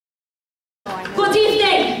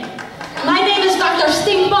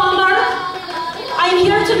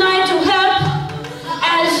here tonight to help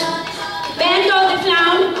as Bando the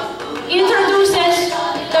Clown introduces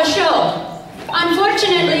the show.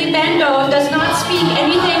 Unfortunately, Bando does not speak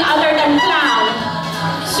anything other than clown.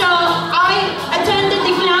 So I attended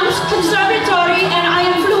the Clown's Conservatory and I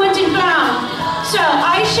am fluent in clown. So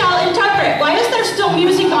I shall interpret. Why is there still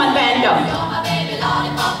music on Bando?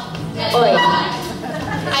 Oi.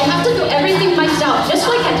 I have to do everything myself, just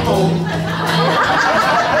like at home.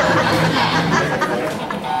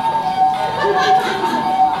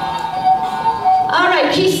 All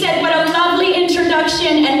right, he said, what a lovely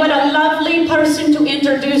introduction and what a lovely person to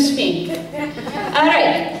introduce me. All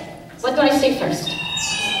right, what do I say first?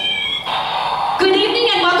 Good evening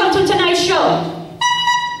and welcome to tonight's show.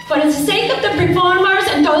 For the sake of the performers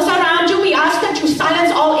and those around you, we ask that you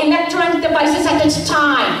silence all electronic devices at this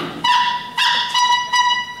time,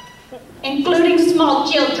 including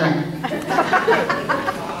small children.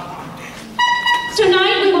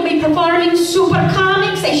 Tonight we will be performing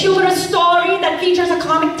Supercomics, a humorous story that features a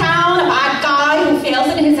comic town, a bad guy who fails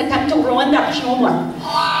in his attempt to ruin their humor.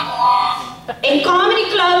 A comedy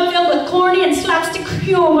club filled with corny and slapstick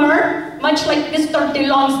humor, much like Mr.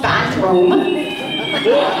 DeLong's bathroom.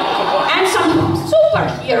 And some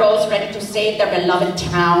superheroes ready to save their beloved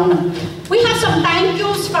town. We have some thank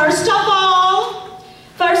yous first of all.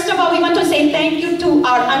 First of all, we want to say thank you to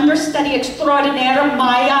our understudy extraordinaire,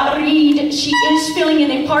 Maya Reed. She is filling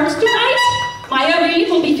in a part tonight. Maya Reed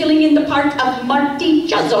will be filling in the part of Marty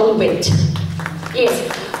Chuzzlewit. Yes.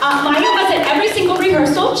 Maya was at every single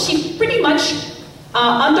rehearsal. She pretty much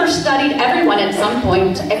understudied everyone at some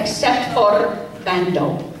point, except for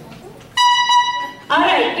Bando. All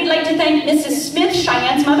right, we'd like to thank Mrs. Smith,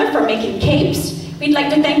 Cheyenne's mother, for making capes. We'd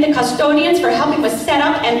like to thank the custodians for helping with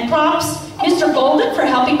setup and props. Mr. Golden for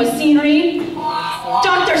helping with scenery.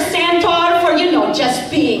 Dr. Santor for, you know, just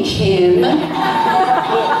being him.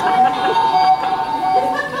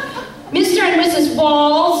 Mr. and Mrs.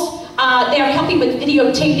 Walls, they are helping with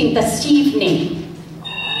videotaping this evening.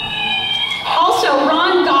 Also,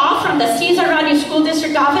 Ron Goff from the Cesar Radio School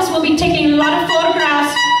District Office will be taking a lot of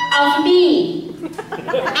photographs of me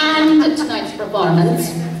and tonight's performance.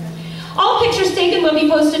 All pictures taken will be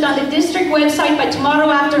posted on the district website by tomorrow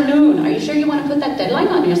afternoon. Are you sure you want to put that deadline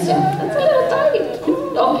on yourself? That's a little tight.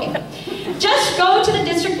 Okay. Just go to the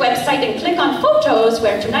district website and click on photos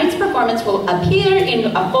where tonight's performance will appear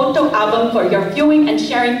in a photo album for your viewing and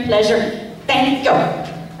sharing pleasure. Thank you.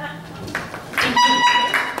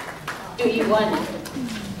 Do you want?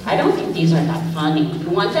 I don't think these are that funny. You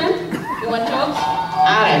want them? You want jokes?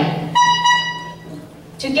 All right.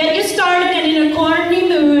 To get you started and in a corny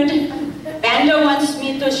mood, Bando wants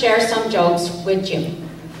me to share some jokes with you.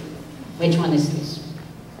 Which one is this?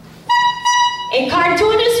 A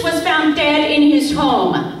cartoonist was found dead in his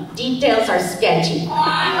home. Details are sketchy.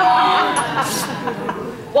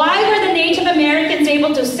 Why were the Native Americans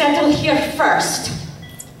able to settle here first?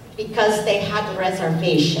 Because they had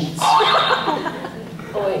reservations.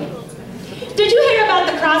 Oy. Did you hear about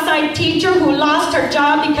the cross-eyed teacher who lost her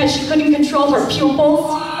job because she couldn't control her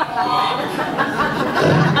pupils?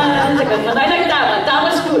 That's a good one. I like that one. That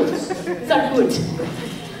was good. These are good.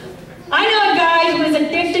 I know a guy who is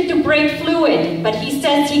addicted to brake fluid, but he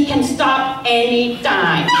says he can stop any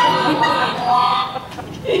time.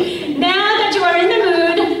 Now that you are in the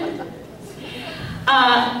mood,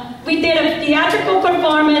 we did a theatrical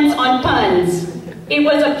performance on puns. It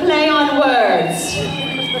was a play on words.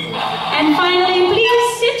 And finally,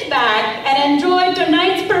 please sit back and enjoy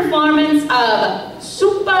tonight's performance of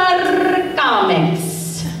Supercomics.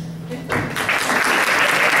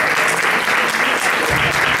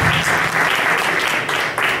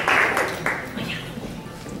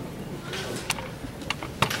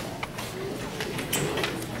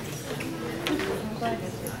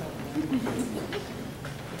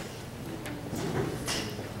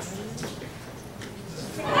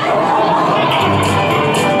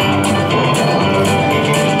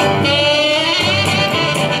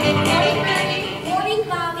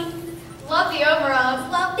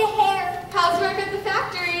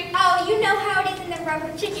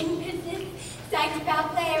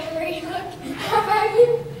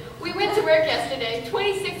 We went to work yesterday,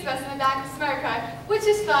 26 of us in the back of the smart car, which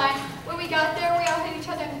is fine. When we got there, we all hit each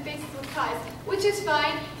other in the faces with ties, which is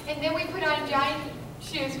fine. And then we put on giant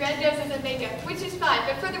shoes, red noses, and makeup, which is fine.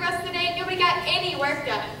 But for the rest of the day, nobody got any work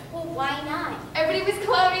done. Well, why not? Everybody was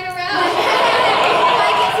clowning around. Well,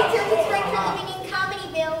 I guess it's your right for living in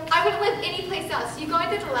Comedyville. I wouldn't live anyplace else. You going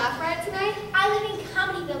to the Laugh Riot tonight? I live in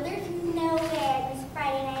Comedyville. There's nowhere this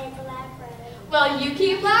Friday night at the Laugh Riot. Well, you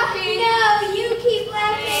keep laughing. No, you keep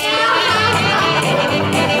laughing.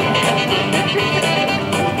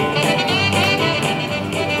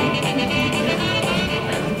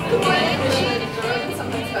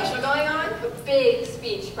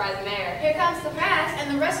 the mayor. Here comes the press,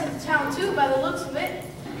 and the rest of the town too, by the looks of it.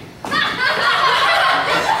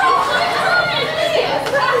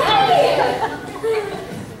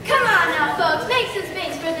 Come on now, folks, make some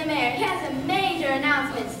space for the mayor. He has some major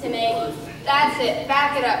announcements to make. That's it.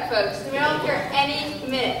 Back it up, folks. We're out here any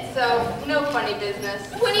minute, so no funny business.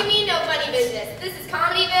 What do you mean no funny business? This is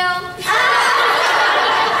Comedyville?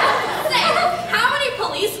 Say, how many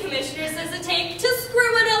police commissioners does it take to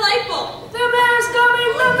screw in a light bulb? The mayor's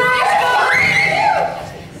coming! The mayor's coming!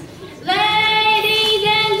 Ladies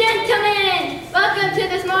and gentlemen, welcome to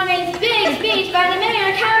this morning's big speech by the mayor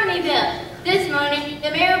of Comedyville. This morning, the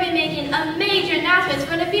mayor will be making a major announcements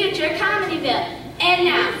for the future of Comedyville. And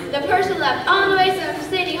now, the person left all the way from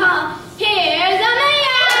City Hall, here's the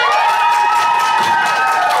mayor!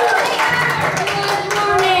 Good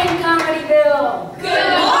morning, Comedyville.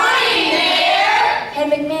 Good morning, Mayor! Hey,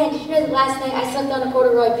 McMahon, did you know that last night I slept on a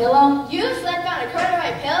corduroy pillow? You slept on a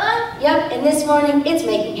corduroy pillow? Yep, and this morning it's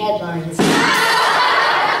making headlines.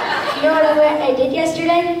 You know what I did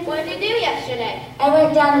yesterday? What did you do yesterday? I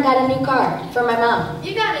went down and got a new car for my mom.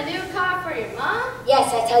 You got a new car for your mom?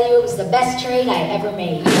 Yes, I tell you, it was the best trade I ever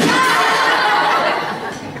made.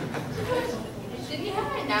 Shouldn't you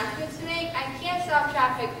have an announcement to make? I can't stop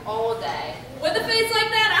traffic all day. With a face like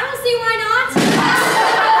that, I don't see why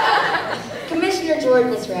not. Commissioner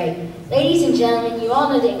Jordan is right. Ladies and gentlemen, you all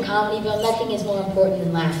know that in Comedyville, nothing is more important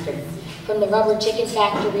than laughter. From the rubber chicken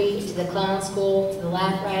factory, to the clown school, to the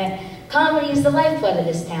laugh riot, comedy is the lifeblood of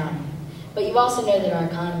this town. But you also know that our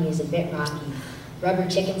economy is a bit rocky. Rubber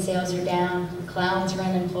chicken sales are down, clowns are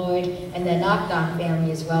unemployed, and the knock-knock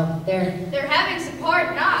family as well. They're having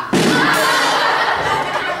support knocks.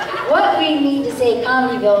 What we need to save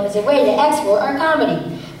Comedyville is a way to export our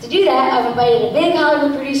comedy. To do that, I've invited a big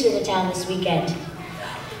Hollywood producer to town this weekend.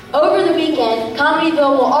 Over the weekend,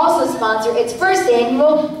 Comedyville will also sponsor its first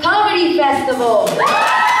annual Comedy Festival. The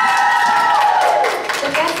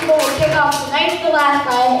festival will kick off tonight's The Laugh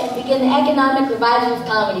Riot and begin the economic revival of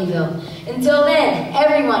Comedyville. Until then,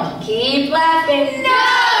 everyone, keep laughing.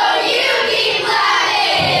 No, you keep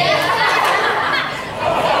laughing!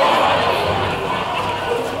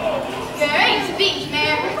 Great speech,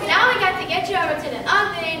 Mayor. Now we got to get you over to the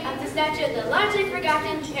unveiling of the statue of the largely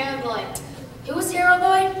forgotten Harold Lloyd. Who was Harold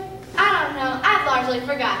Lloyd? I don't know. I've largely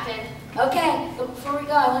forgotten. Okay, but before we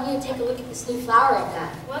go, I want you to take a look at this new flower I've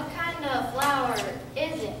got. What kind of flower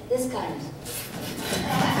is it? This kind.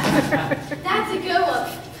 That's a good one.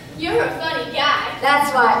 You're a funny guy.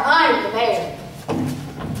 That's why I'm the mayor.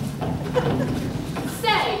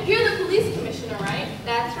 Say, you're the police commissioner, right?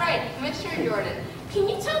 That's right, Commissioner Jordan. Can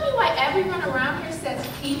you tell me why everyone around here says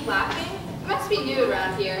keep laughing? You must be new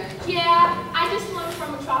around here. Yeah, I just moved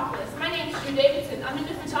from Metropolis. My name's Drew Davidson. I'm a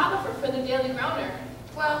new photographer for the Daily Groaner.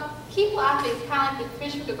 Well, keep laughing is kind of like the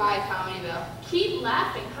fish with goodbye at Comedyville. Keep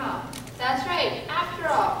laughing, huh? That's right. After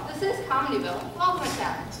all, this is Comedyville. Welcome to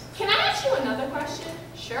town. Can I ask you another question?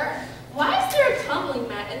 Sure. Why is there a tumbling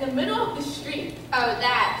mat in the middle of the street? Oh,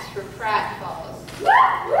 that's for pratfalls.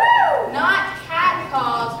 Woo! Not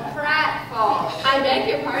catcalls, pratfalls. I beg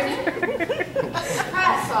your pardon?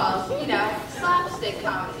 Pratfalls, you know, slapstick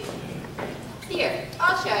comedy. Here,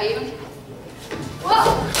 I'll show you. Whoa!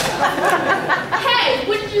 Hey,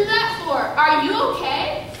 what did you do that for? Are you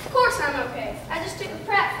okay? Of course I'm okay. I just took a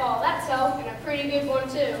pratfall, that's all, and a pretty good one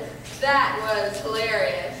too. That was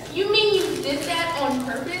hilarious. You mean you did that on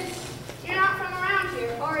purpose? You're not from around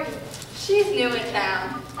here, are you? She's new in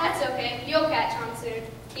town. That's okay. You'll catch on soon.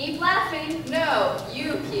 Keep laughing. No,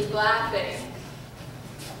 you keep laughing.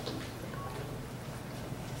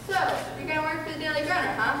 So, you're gonna work for the Daily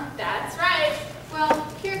Groaner, huh? That's right. Well,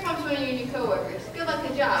 here comes one of your new coworkers. Good luck at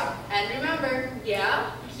the job. And remember,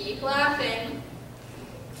 Yeah? keep laughing.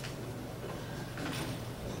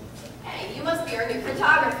 Hey, you must be our new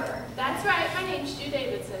photographer. That's right. My name's Drew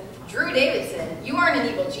Davidson. Drew Davidson, you aren't an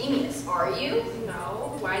evil genius, are you?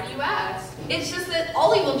 No. Why do you ask? It's just that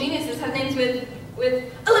all evil geniuses have names with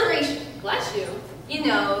alliteration. Bless you. You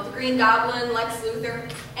know, the Green Goblin, Lex Luthor.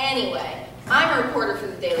 Anyway, I'm a reporter for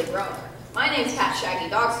the Daily Groaner. My name's Pat Shaggy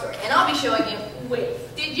Dog Story, and I'll be showing you...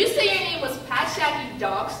 Wait, did you say your name was Pat Shaggy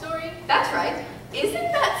Dog Story? That's right.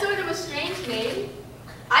 Isn't that sort of a strange name?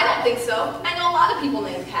 I don't think so. I know a lot of people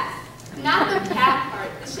named Pat. Not the cat part,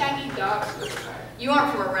 the Shaggy Dog Story part. You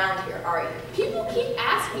aren't from around here, are you? People keep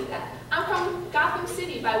asking that. I'm from Gotham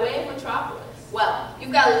City by way of Metropolis. Well,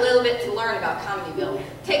 you've got a little bit to learn about Comedyville.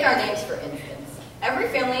 Take our names, for instance. Every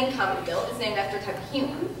family in Comedyville is named after a type of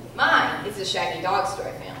humor. Mine is the Shaggy Dog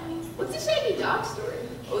Story family. What's a Shaggy Dog Story?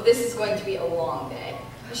 Oh, this is going to be a long day.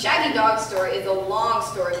 The Shaggy Dog story is a long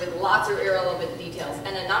story with lots of irrelevant details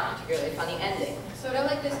and a not particularly funny ending. Sort of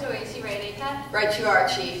like the story. Is she right, Kat? Right you are,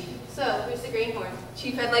 Chief. So, who's the greenhorn?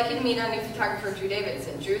 Chief, I'd like you to meet our new photographer, Drew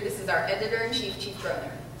Davidson. Drew, this is our editor-in-chief, Chief Groner.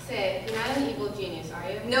 Say, you're not an evil genius, are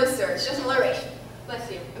you? No, sir, it's just alliteration. Bless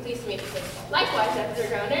you. I'm pleased to meet you, kid. Likewise, Editor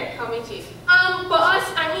Groner. Call me Chief. Boss,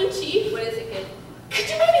 I mean Chief. What is it, kid? Could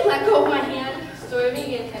you maybe let go of my hand? Story of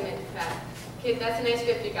me again 10 minutes back. Kid, that's a nice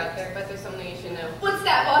gift you got there, but there's something you should know. What's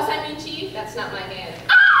that, boss? I mean Chief. That's not my hand.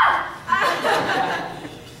 Ah!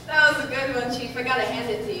 That was a good one, Chief. I gotta hand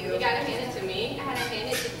it to you. You gotta hand it to me. I had to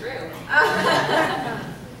hand it to Drew.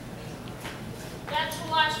 That's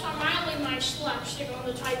the last time I leave my slapstick on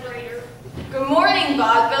the typewriter. Good morning,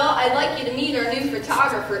 Vaudeville. I'd like you to meet our new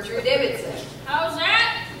photographer, Drew Davidson. How's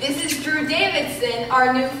that? This is Drew Davidson,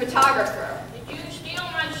 our new photographer. Did you steal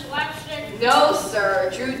my slapstick? No,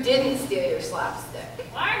 sir. Drew didn't steal your slapstick.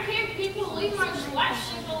 Why can't people leave my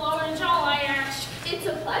slapstick alone is all I ask. It's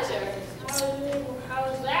a pleasure.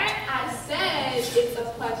 How's that? I said it's a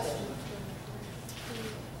pleasure.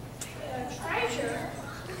 Treasure?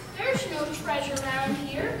 There's no treasure around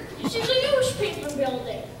here. This is a newspaper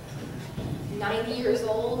building. 90 years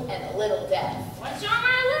old and a little deaf. What's on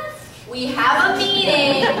my list? We have a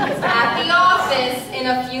meeting at the office in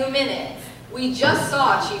a few minutes. We just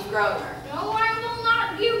saw Chief Groner. No, I will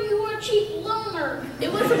not give you a cheap loaner.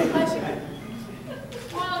 It was a pleasure.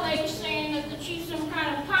 What are they saying, that the chief's some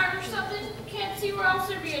kind of pirate or something? Can't see where else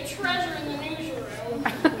there'd be a treasure in the newsroom.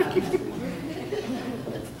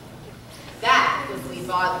 That was Lee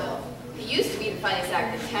Vaudeville. He used to be the funniest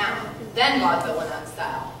act in town. Then Vaudeville went out of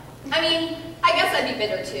style. I mean, I guess I'd be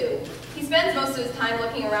bitter too. He spends most of his time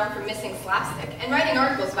looking around for missing slapstick and writing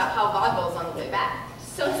articles about how Vaudeville's on the way back.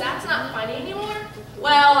 So that's not funny anymore?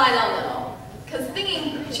 Well, I don't know. Because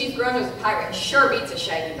thinking Chief Groner's a pirate sure beats a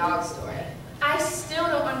Shaggy Dog story. I still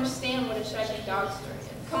don't understand what a Shaggy Dog story is.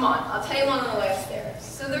 Come on, I'll tell you one on the way upstairs.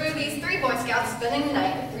 So there were these 3 Boy Scouts spending the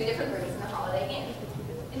night in 3 different rooms in the Holiday Inn.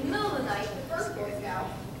 In the middle of the night, the first Boy Scout